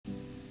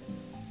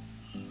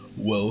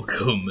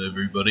Welcome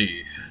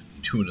everybody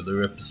to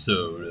another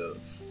episode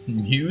of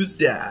Muse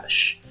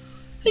Dash.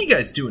 How you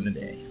guys doing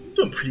today? I'm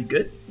doing pretty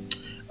good.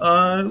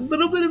 A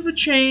little bit of a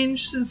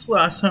change since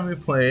last time we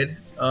played.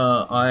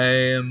 I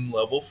am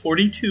level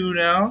 42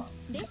 now.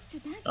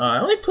 I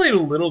only played a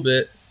little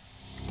bit.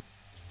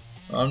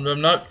 I'm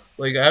not,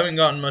 I haven't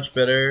gotten much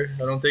better,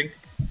 I don't think.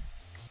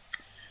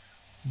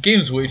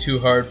 Game's way too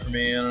hard for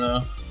me, I don't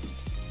know.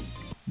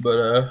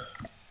 But,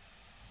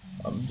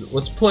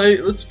 let's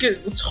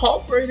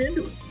hop right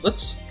into it.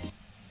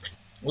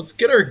 Let's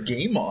get our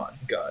game on,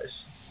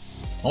 guys.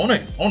 I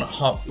wanna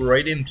hop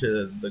right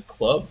into the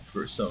club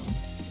for some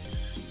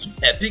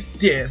epic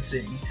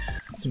dancing,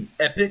 some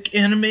epic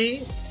anime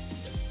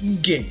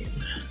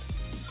game.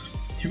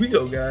 Here we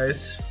go,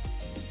 guys.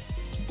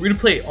 We're gonna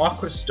play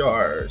Aqua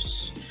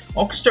Stars.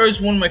 Aqua Stars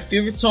is one of my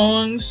favorite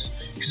songs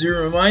because it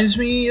reminds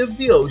me of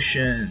the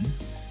ocean.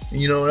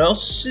 And you know what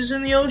else is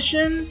in the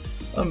ocean?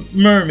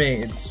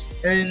 Mermaids.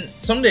 And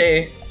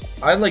someday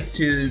I'd like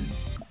to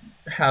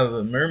have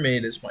a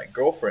mermaid as my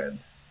girlfriend.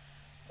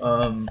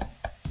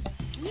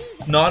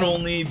 Not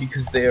only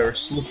because they are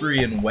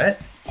slippery and wet,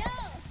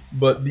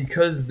 but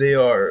because they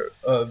are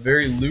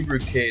very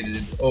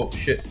lubricated. Oh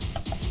shit.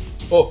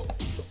 Oh.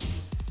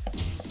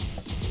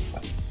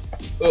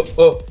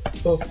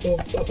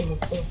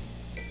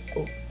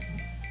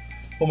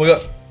 Oh my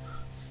god.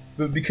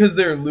 But because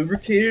they're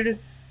lubricated,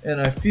 and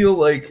I feel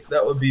like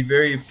that would be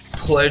very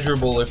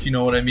pleasurable, if you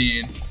know what I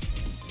mean.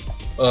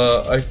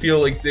 I feel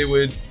like they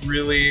would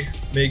really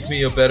make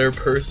me a better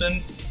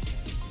person,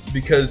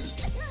 because,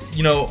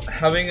 you know,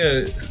 having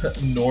a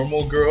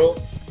normal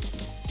girl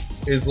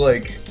is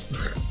like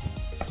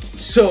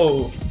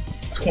so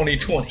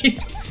 2020.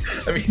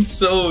 I mean,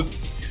 so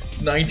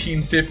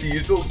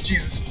 1950s. Oh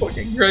Jesus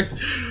fucking Christ!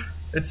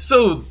 It's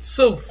so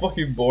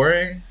fucking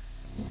boring.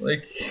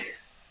 Like,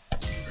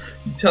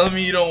 you telling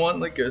me you don't want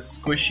like a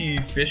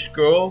squishy fish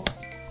girl,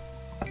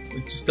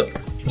 like just a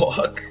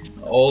fuck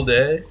all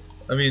day?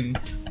 I mean,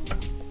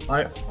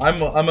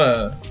 I'm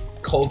a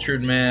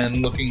cultured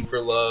man looking for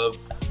love,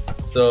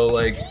 so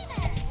like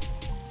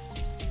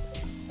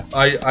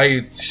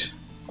I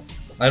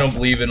don't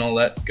believe in all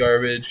that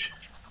garbage.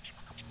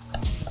 I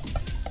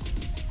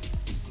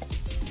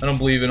don't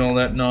believe in all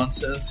that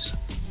nonsense.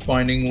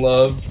 Finding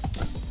love.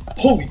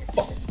 Holy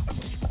fuck!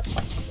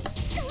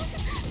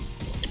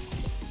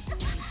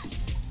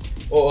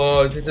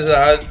 Oh,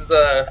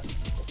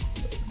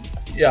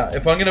 yeah,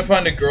 if I'm gonna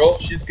find a girl,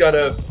 she's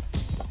gotta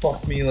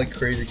fuck me like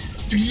crazy.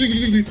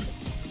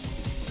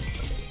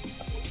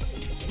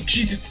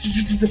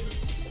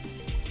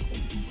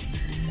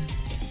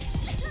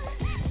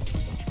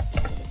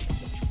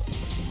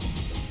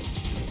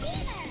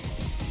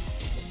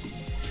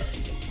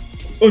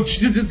 Oh,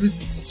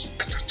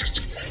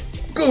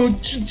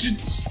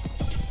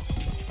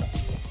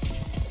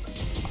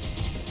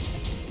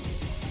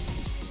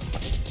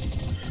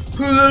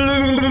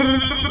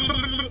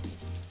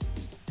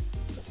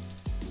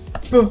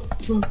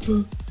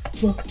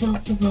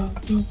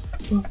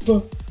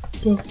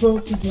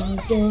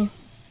 go.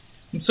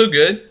 I'm so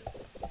good.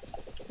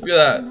 Look at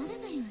that.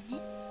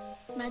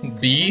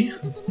 B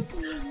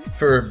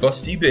for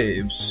busty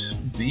babes.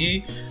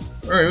 B.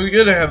 Alright, we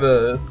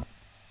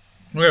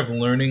have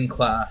learning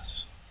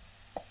class.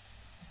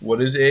 What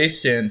does A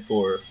stand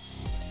for?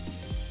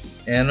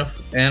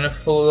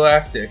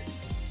 Anaphylactic.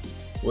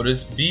 What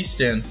does B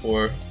stand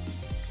for?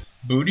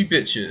 Booty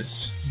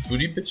bitches.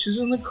 Booty bitches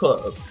in the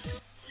club.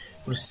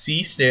 What does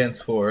C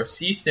stands for?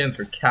 C stands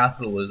for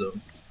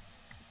capitalism.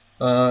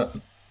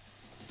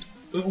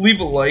 Leave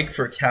a like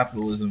for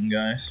capitalism,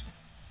 guys.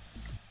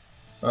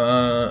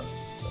 Now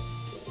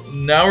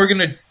we're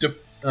gonna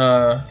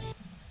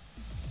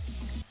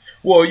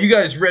whoa, you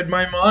guys read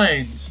my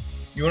mind.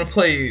 You wanna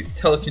play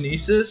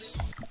telekinesis?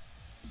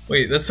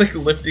 Wait, that's like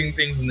lifting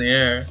things in the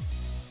air.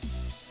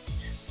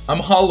 I'm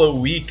hollow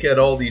weak at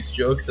all these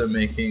jokes I'm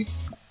making.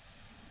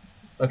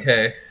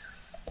 Okay.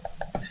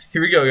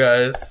 Here we go,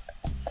 guys.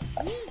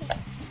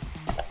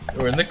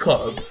 We're in the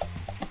club.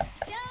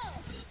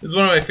 This is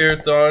one of my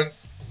favorite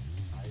songs.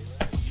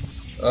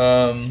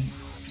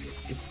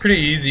 It's pretty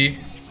easy.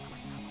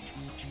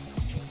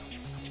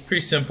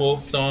 Pretty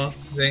simple song,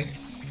 I think.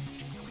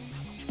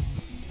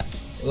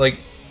 Like,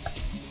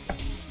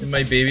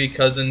 my baby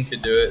cousin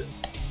could do it.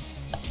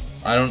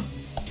 I don't.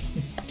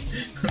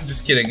 I'm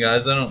just kidding,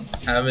 guys. I don't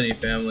have any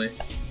family.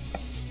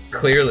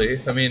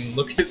 Clearly, I mean,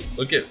 look at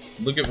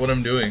what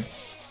I'm doing.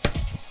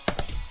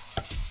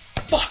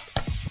 Fuck.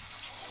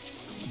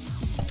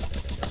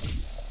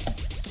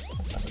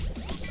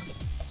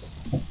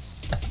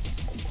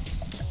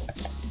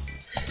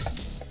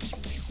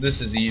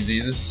 This is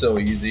easy. This is so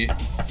easy.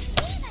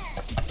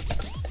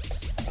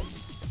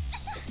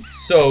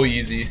 So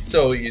easy.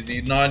 So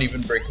easy. Not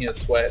even breaking a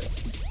sweat.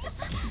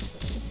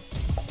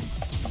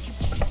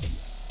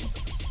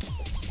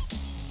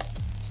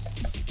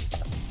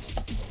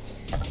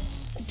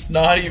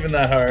 Not even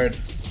that hard.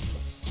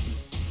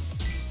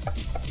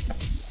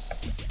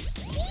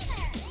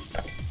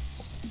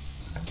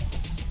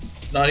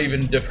 Not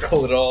even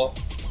difficult at all.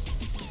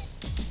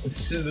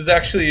 This is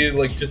actually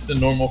like just a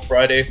normal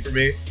Friday for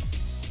me.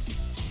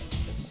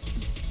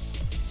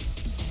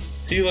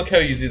 See, look how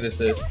easy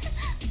this is.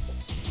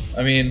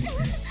 I mean,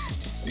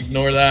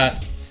 ignore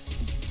that.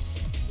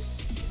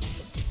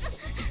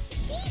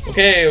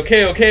 Okay,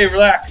 okay, okay,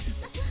 relax.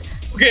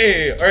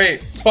 Okay,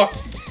 alright, fuck.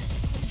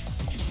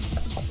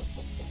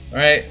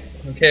 Alright,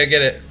 okay, I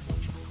get it.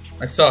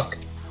 I suck,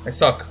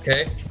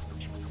 okay?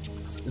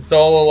 It's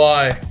all a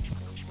lie.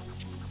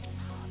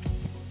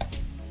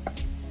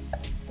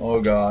 Oh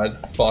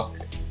god, fuck.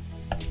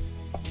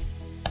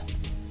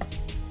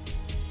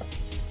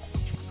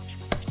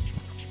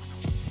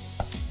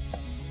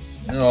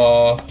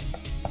 Oh.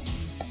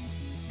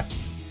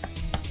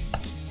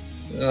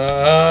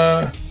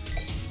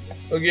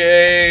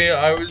 Okay,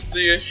 I was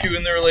the issue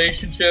in the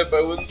relationship.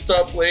 I wouldn't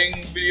stop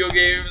playing video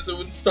games. I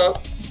wouldn't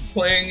stop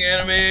playing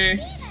anime.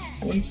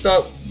 I wouldn't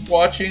stop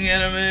watching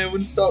anime. I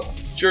wouldn't stop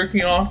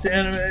jerking off to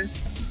anime.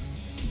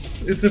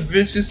 It's a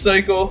vicious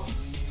cycle.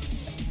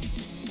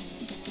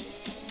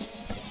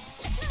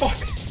 Fuck.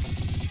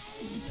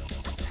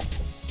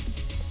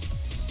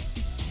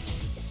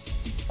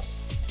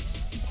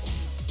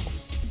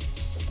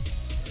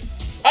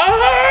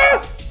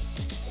 Ah!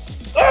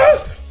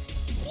 Ah!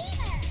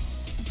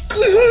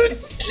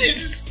 Good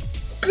Jesus!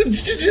 Good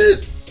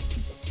shit!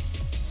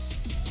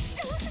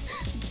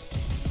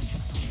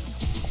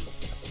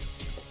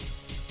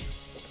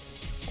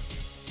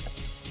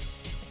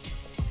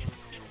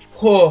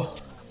 Oh.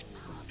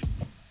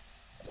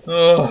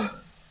 Oh.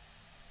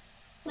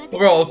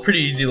 Overall, pretty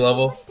easy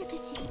level.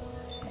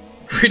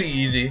 Pretty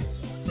easy.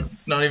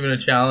 It's not even a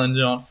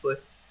challenge, honestly.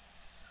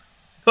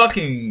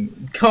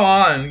 Fucking, come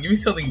on, give me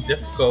something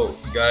difficult,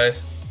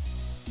 guys.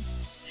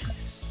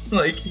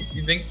 Like,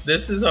 you think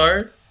this is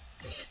hard?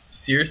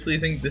 Seriously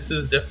think this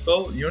is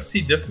difficult? You want to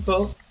see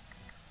difficult?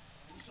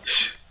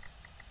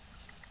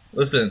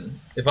 Listen,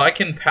 if I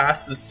can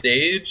pass the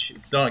stage,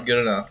 it's not good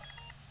enough.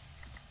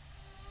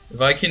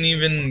 If I can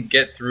even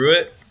get through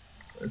it,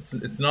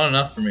 it's not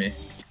enough for me.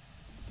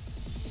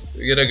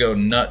 We gotta go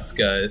nuts,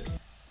 guys.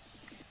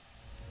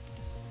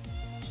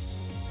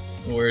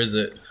 Where is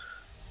it?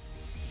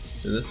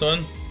 Is this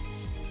one?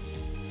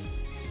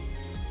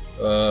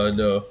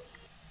 No.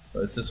 Oh,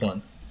 it's this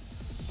one.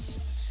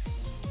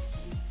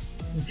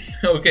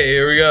 Okay,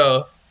 here we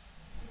go.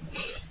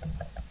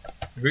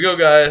 Here we go,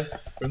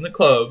 guys. We're in the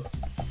club.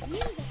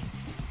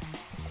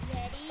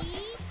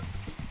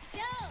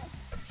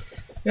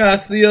 Yeah,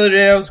 so the other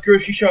day I was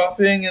grocery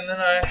shopping and then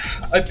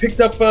I picked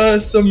up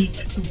some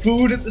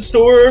food at the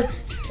store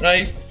and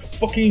I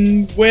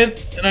fucking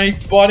went and I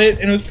bought it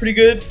and it was pretty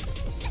good.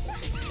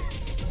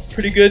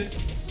 Pretty good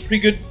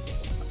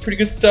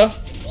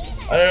stuff.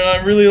 I don't know,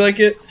 I really like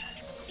it.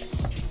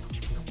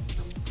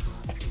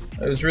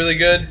 It was really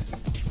good.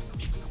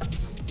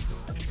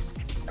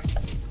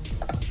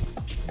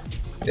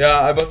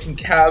 Yeah, I bought some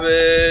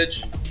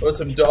cabbage, bought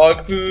some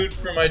dog food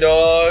for my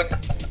dog.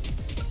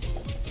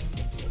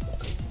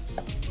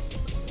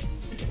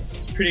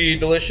 It's pretty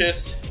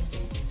delicious.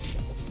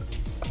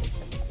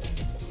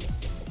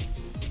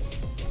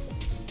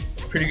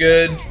 It's pretty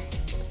good.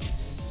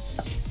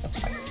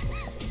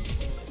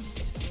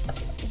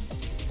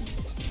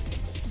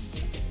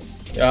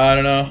 Yeah, I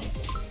don't know.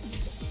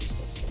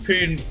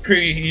 Pretty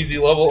easy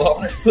level,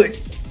 honestly.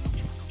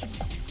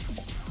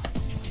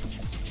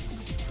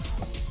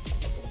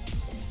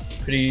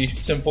 Pretty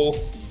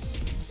simple.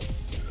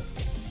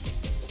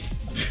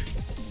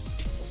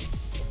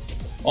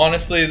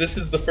 Honestly, this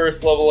is the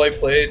first level I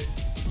played.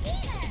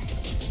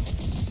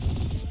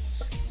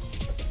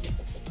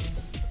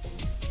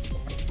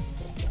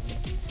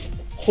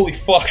 Holy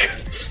fuck.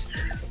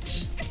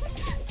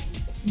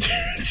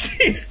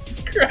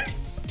 Jesus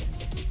Christ.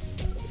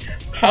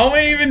 How am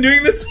I even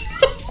doing this?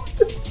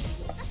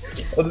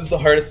 Oh, this is the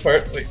hardest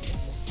part. Wait.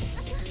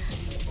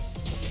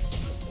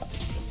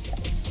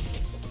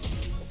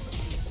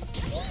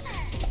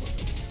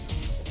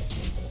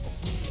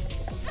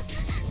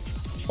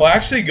 Well, I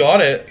actually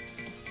got it.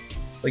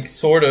 Like,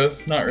 sort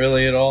of. Not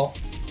really at all.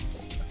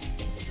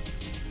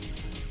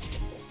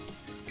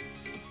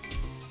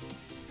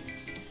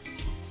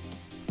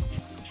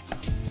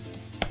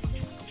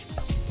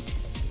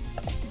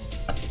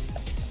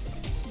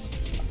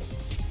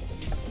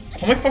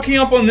 How am I fucking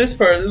up on this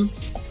part?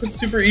 It's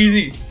super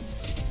easy.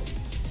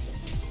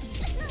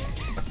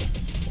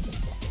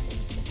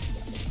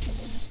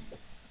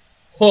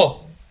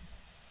 Oh,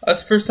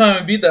 that's the first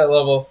time I beat that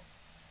level.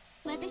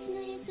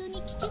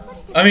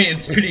 I mean,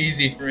 it's pretty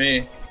easy for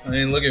me. I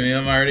mean, look at me,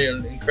 I'm already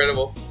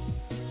incredible.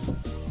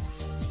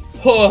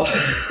 Oh,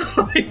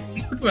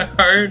 my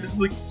heart is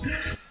like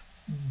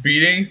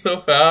beating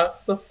so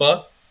fast. The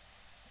fuck?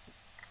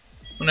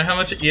 Wonder how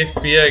much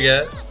EXP I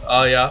get.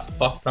 Oh yeah,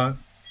 fuck time.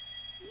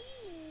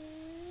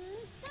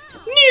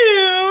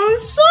 New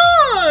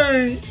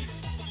song!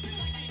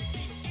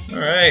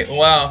 Alright,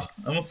 wow.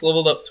 I almost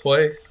leveled up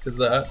twice because of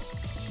that.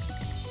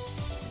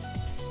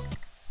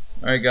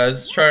 Alright guys,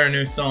 let's try our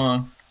new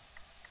song.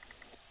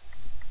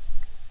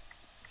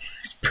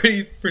 It's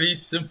pretty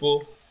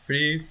simple.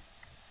 Pretty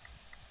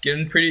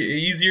getting pretty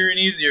easier and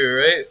easier,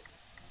 right?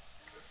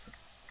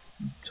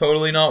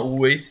 Totally not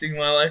wasting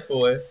my life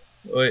away.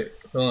 Wait,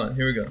 hold on,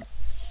 here we go.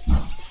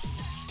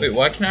 Wait,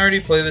 why can I already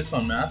play this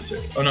on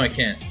master? Oh no, I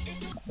can't.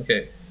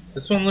 Okay,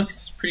 this one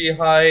looks pretty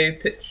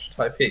high-pitched,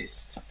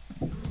 high-paced.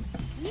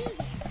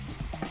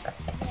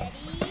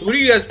 So what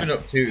have you guys been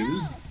up to?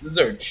 This is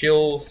our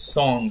chill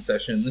song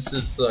session. This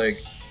is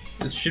like,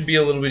 this should be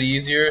a little bit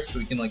easier, so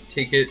we can like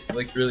take it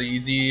like really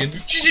easy and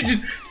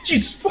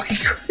Jesus fucking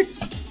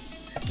Christ.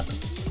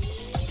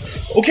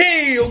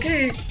 Okay,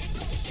 okay.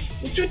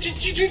 What the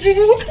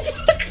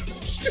fuck?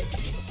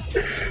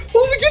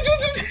 Oh my god!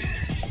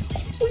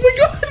 Oh my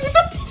god!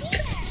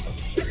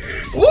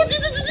 What the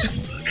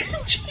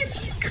fuck?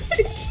 Jesus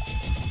Christ!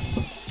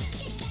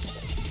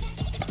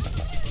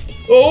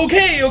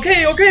 Okay,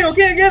 okay, okay,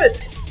 okay, I get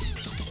it.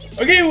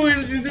 Okay,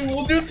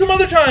 we'll do it some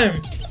other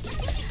time.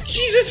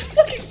 Jesus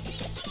fucking!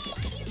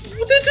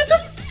 What the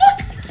fuck?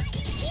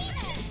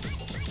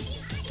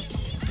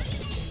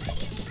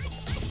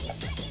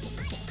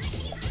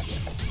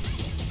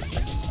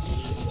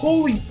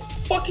 Holy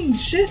fucking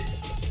shit!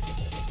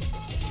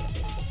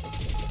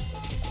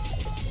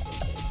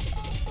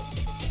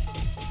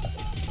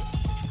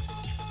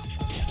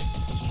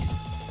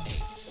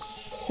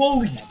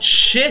 Holy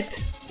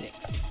shit!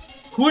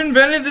 Who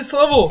invented this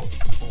level?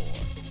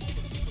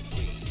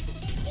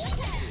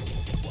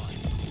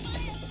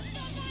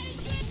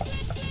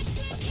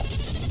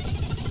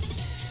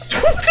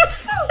 What the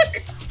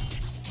fuck?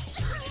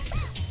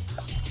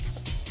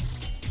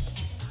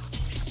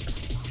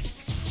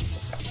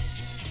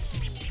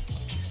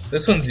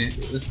 This one's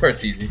easy. This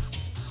part's easy.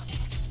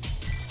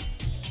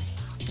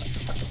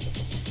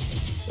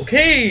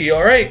 Okay,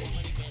 all right.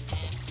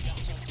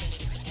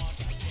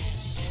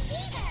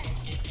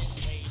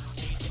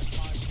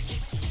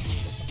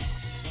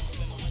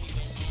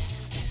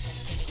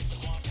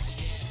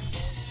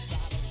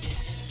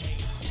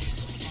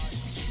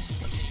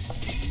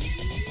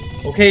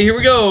 Okay, here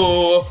we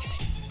go.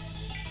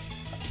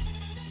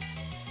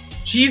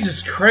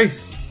 Jesus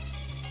Christ.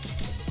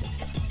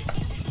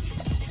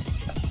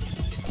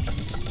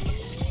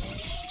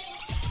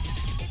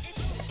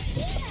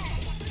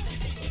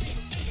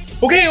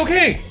 Okay,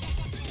 okay.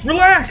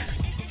 Relax.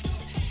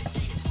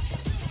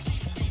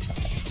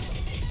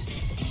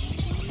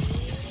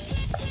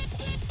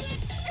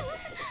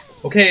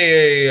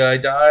 Okay,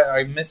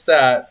 I missed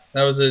that.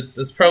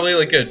 That's probably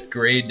like a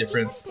grade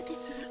difference.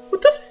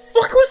 What the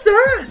fuck was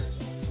that?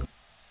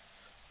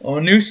 Oh,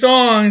 new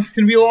song. It's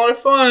gonna be a lot of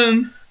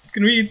fun. It's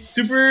gonna be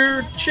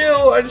super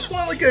chill. I just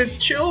want like a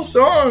chill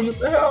song. What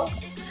the hell?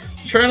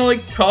 I'm trying to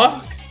like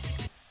talk.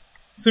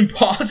 It's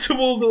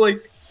impossible to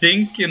like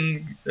think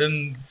and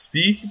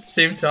speak at the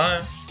same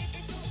time.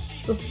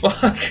 What the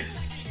fuck?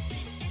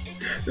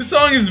 This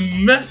song is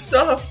messed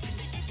up.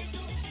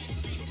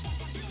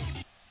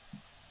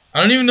 I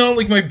don't even know,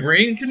 like my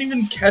brain couldn't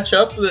even catch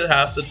up with it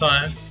half the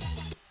time.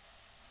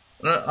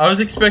 I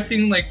was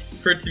expecting like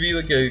for it to be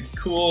like a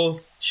cool,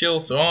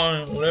 chill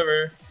song,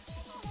 whatever.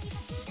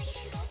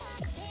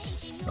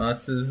 Oh,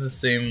 this is the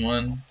same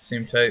one,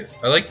 same type.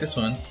 I like this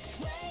one.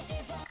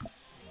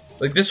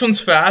 Like this one's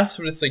fast,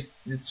 but it's like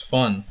it's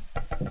fun,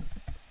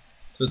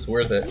 so it's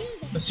worth it.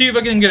 Let's see if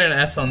I can get an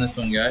S on this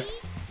one, guys.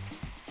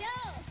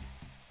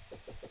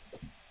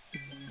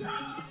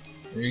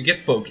 You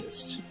get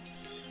focused.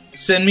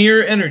 Send me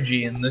your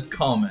energy in the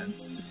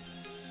comments.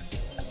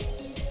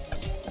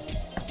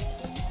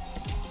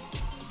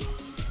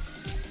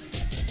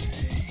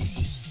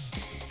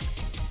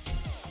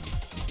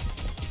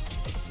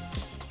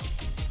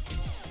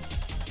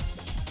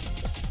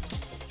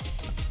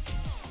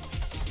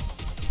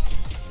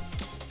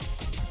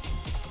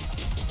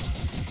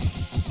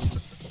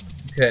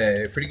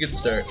 Okay, pretty good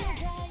start.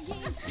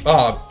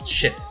 Oh,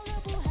 shit.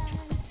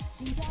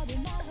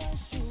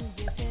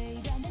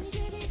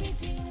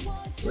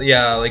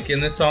 Yeah, like in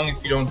this song,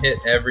 if you don't hit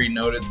every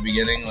note at the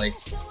beginning, like,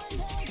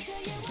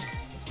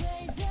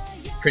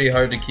 pretty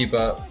hard to keep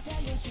up.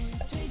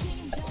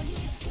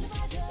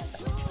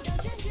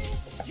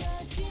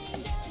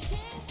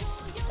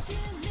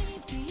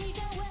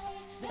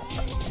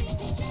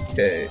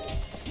 Okay.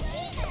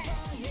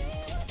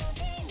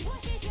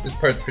 This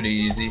part's pretty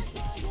easy.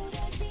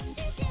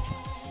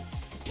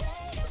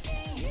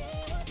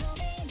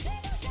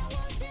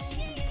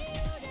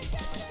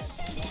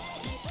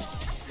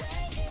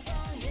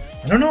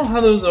 I don't know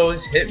how those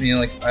always hit me,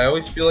 like, I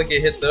always feel like I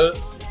hit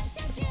those.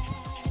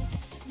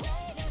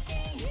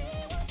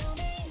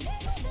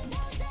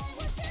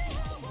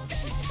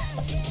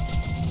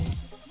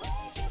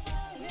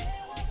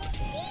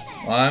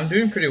 Well, I'm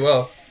doing pretty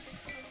well.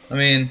 I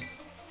mean,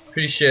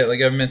 pretty shit,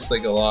 like I've missed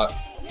like a lot.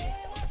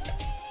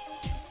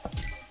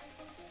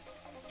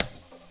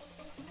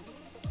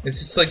 It's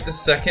just like the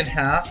second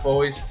half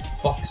always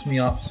fucks me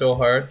up so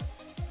hard.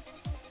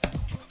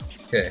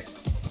 Okay.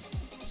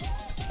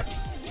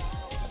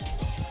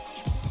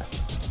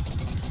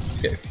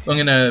 Okay, I'm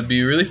gonna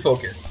be really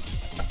focused.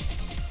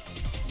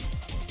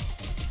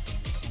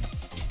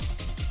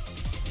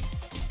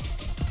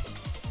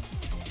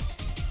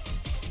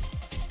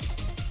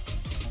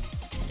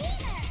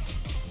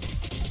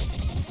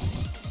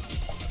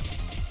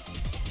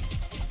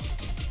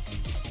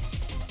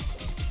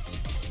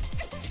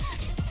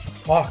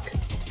 Fuck.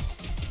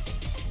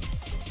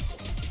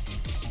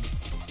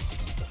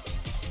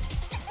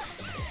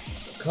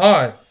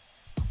 God.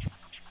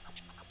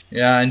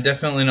 Yeah, I'm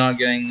definitely not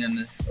getting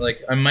an...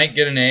 Like, I might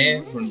get an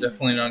A, but I'm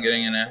definitely not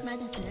getting an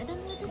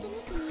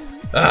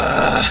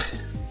A.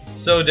 It's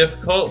so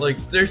difficult. Like,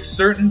 there's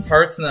certain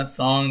parts in that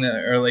song that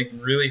are, like,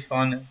 really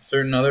fun. And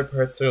certain other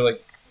parts are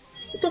like,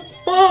 what the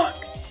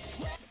fuck?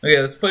 Okay,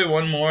 let's play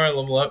one more,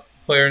 level up,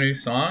 play our new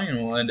song, and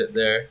we'll end it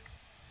there.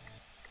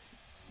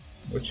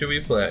 What should we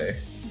play?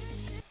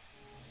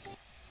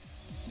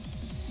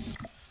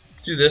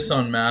 Let's do this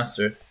on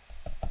Master.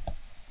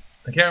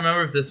 I can't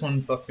remember if this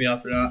one fucked me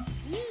up or not.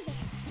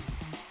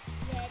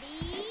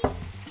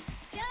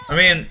 I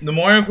mean, the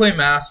more I play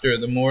Master,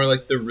 the more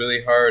like the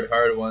really hard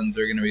ones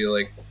are gonna be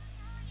like,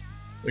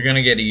 they're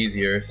gonna get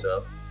easier,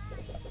 so.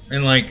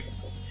 And like,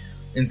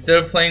 instead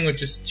of playing with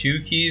just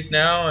 2 keys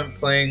now, I'm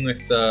playing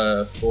with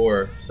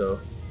 4, so.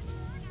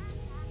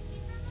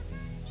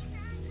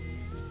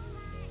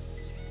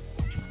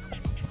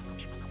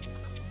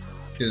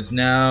 Because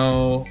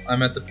now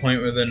I'm at the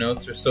point where the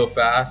notes are so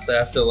fast, I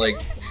have to like,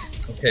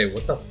 okay,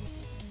 what the?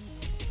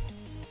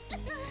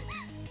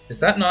 Is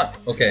that not?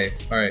 Okay,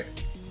 alright.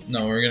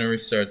 No, we're gonna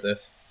restart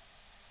this.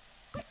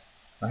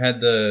 I had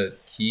the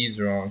keys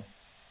wrong.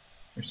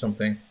 Or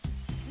something.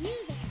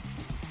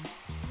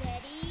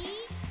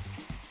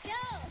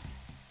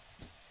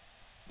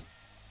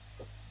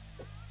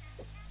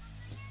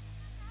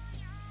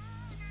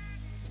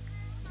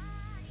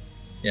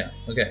 Yeah,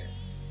 okay.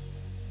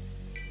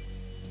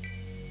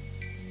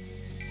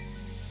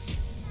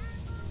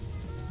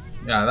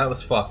 Yeah, that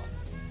was fucked.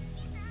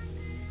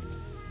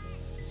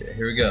 Okay,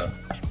 here we go.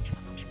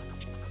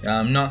 Yeah,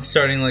 I'm not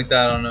starting like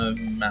that on a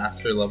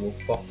master level.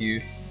 Fuck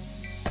you.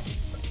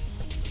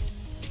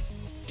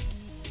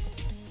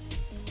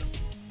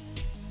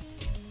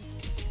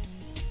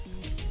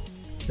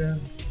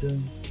 Dun,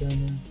 dun,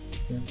 dun,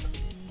 dun.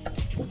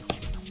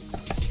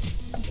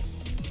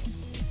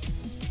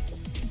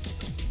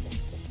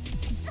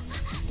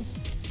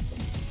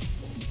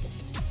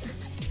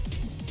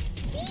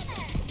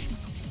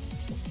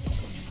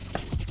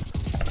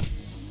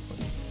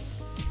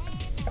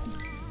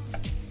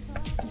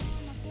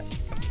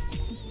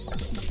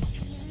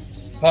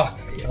 Fuck,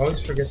 I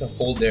always forget to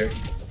hold there.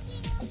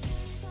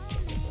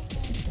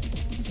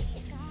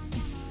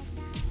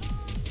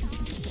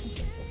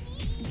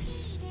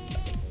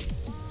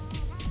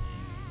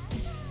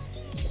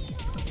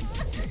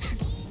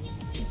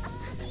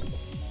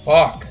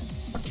 Fuck.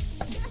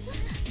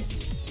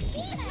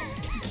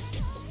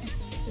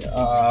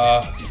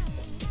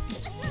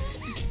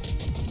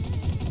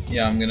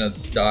 Yeah, I'm gonna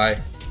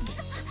die.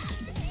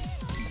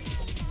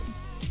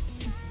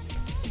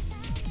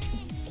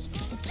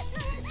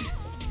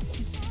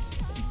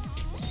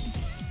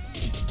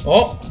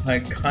 Oh, I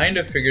kind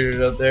of figured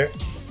it out there.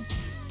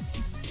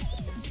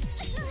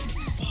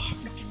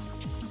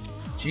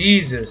 Fuck.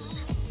 Jesus.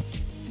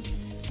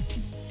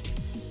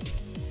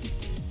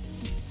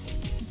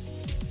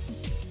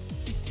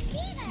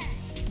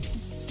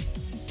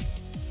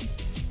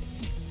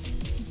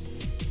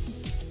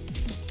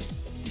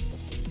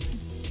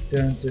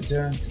 Dun, dun,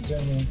 dun, dun,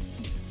 dun.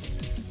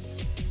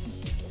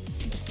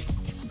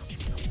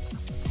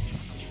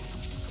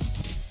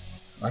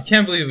 I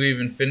can't believe we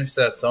even finished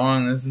that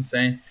song. That's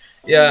insane.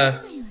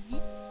 Yeah.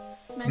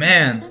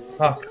 Man,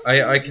 fuck.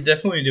 I could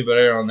definitely do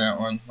better on that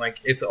one. Like,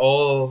 it's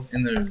all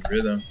in the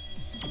rhythm.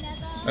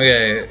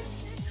 Okay.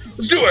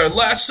 Let's do our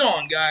last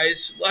song,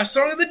 guys. Last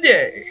song of the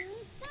day.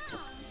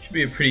 Should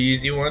be a pretty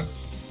easy one.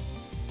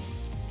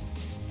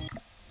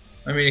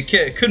 I mean,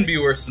 it couldn't be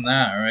worse than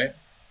that, right?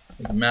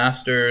 Like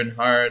master and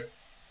hard.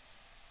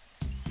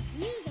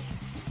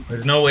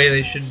 There's no way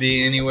they should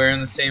be anywhere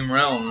in the same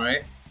realm,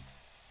 right?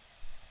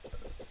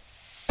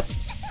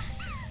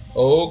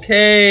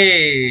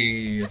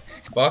 Okay.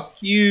 Fuck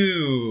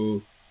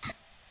you.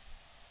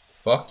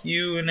 Fuck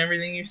you and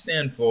everything you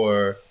stand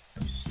for.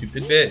 You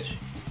stupid bitch.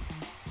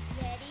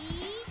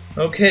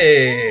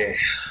 Okay.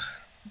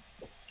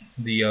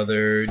 The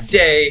other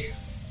day,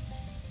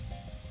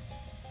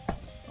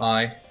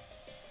 I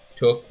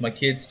took my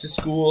kids to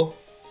school.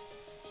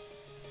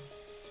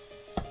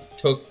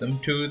 Took them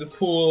to the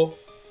pool.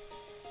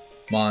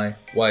 My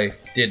wife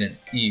didn't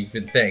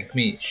even thank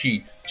me.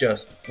 She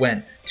just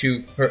went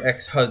to her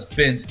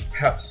ex-husband's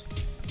house.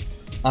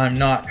 I'm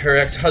not her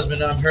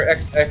ex-husband, I'm her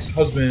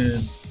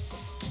ex-ex-husband.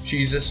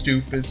 She's a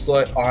stupid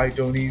slut. I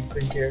don't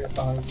even care.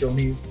 I don't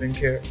even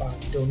care. I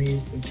don't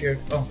even care.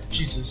 Oh,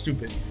 she's a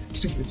stupid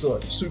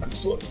slut. Stupid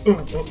slut.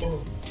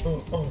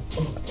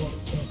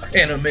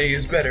 Anime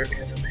is better.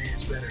 Anime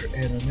is better.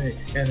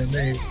 Anime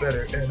is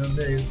better. Anime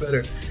is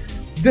better.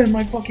 Then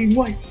my fucking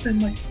wife. Then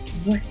my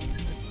wife. Then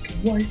my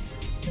fucking wife.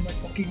 Then my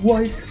fucking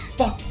wife.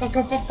 Fuck.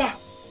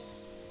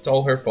 It's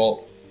all her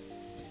fault.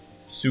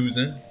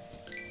 Susan.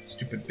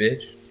 Stupid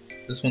bitch.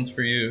 This one's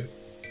for you.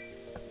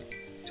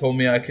 Told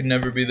me I could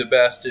never be the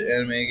best at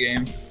anime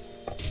games.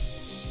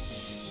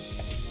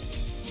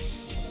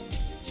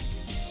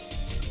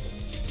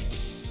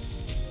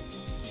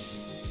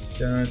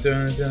 Dun,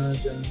 dun, dun, dun,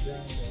 dun,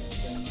 dun.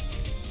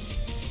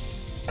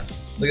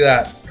 Look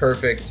at that.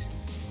 Perfect.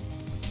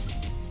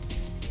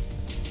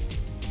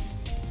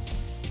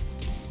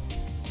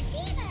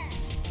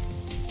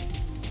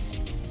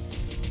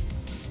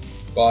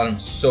 God, I'm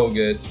so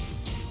good.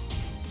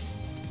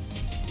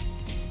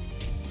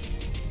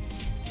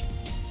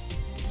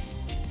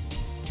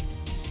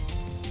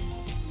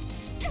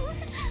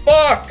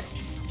 Fuck!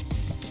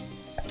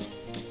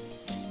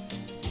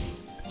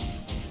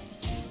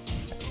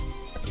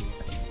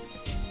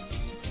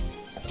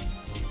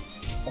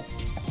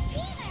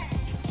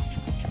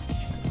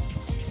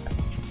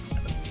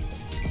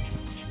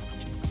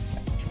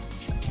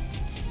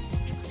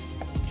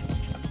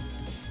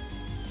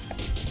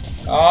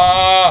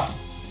 Ah!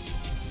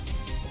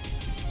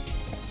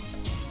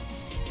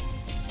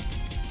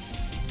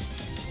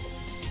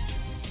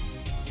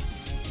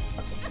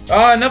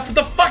 Ah, enough with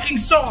the fucking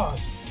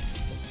sauce!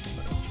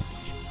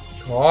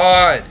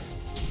 God!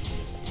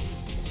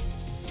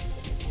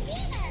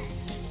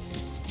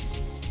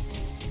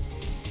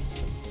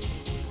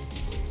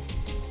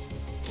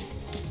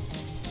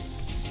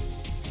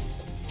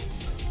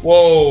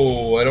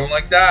 Whoa, I don't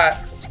like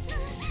that.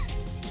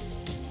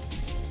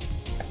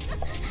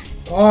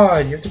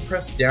 God, you have to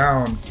press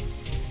down.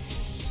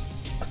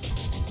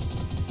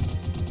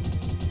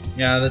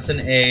 Yeah, that's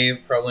an A,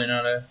 probably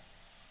not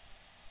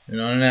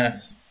an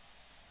S.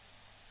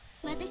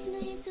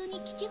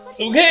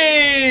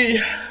 Okay!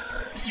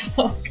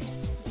 Fuck.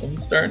 I'm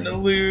starting to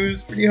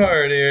lose pretty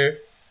hard here.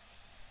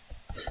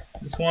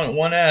 Just want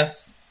one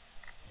S.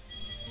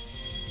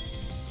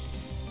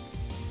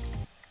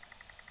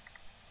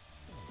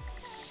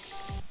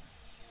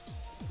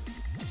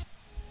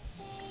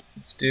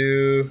 Let's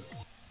do...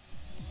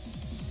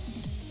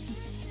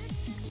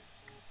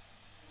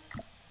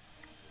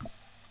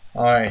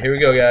 Alright, here we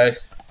go,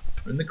 guys.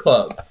 We're in the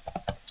club.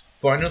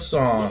 Final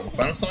song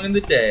of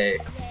the day.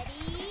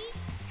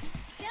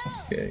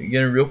 Okay, you're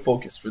getting real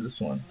focused for this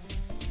one.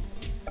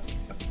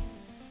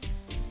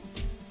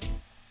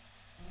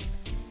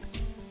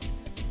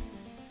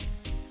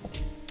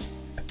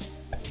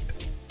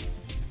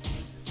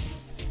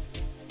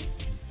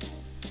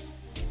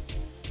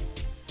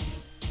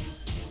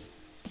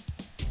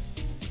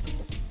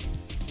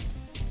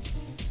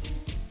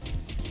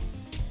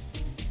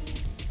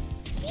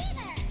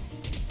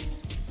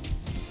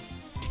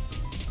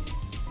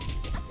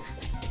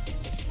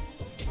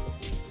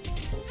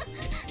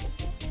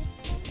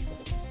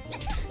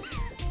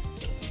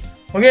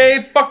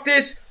 Okay, fuck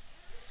this.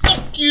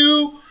 Fuck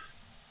you.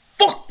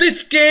 Fuck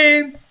this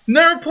game.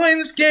 Never playing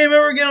this game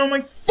ever again on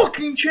my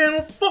fucking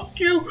channel. Fuck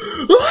you.